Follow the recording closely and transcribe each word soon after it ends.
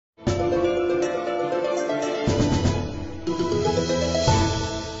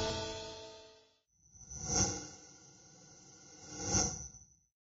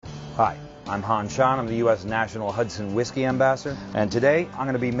I'm Han Shan. I'm the U.S. National Hudson Whiskey Ambassador. And today I'm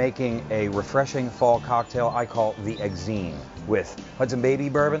going to be making a refreshing fall cocktail I call the Exene, with Hudson Baby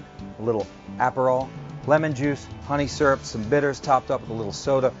Bourbon, a little Aperol, lemon juice, honey syrup, some bitters topped up with a little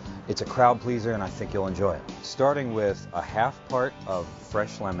soda. It's a crowd pleaser and I think you'll enjoy it. Starting with a half part of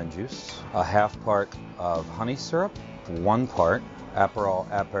fresh lemon juice, a half part of honey syrup, 1 part Aperol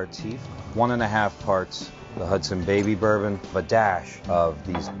aperitif, 1.5 parts the Hudson Baby Bourbon, a dash of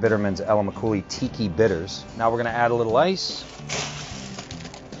these Bittermens Elemakule Tiki bitters. Now we're going to add a little ice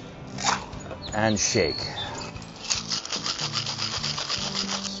and shake.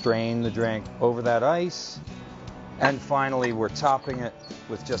 Strain the drink over that ice, and finally we're topping it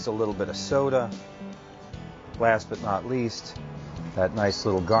with just a little bit of soda. Last but not least, that nice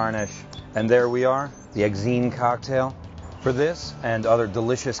little garnish. And there we are, the Exene Cocktail. For this and other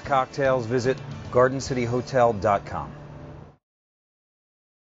delicious cocktails, visit GardenCityHotel.com.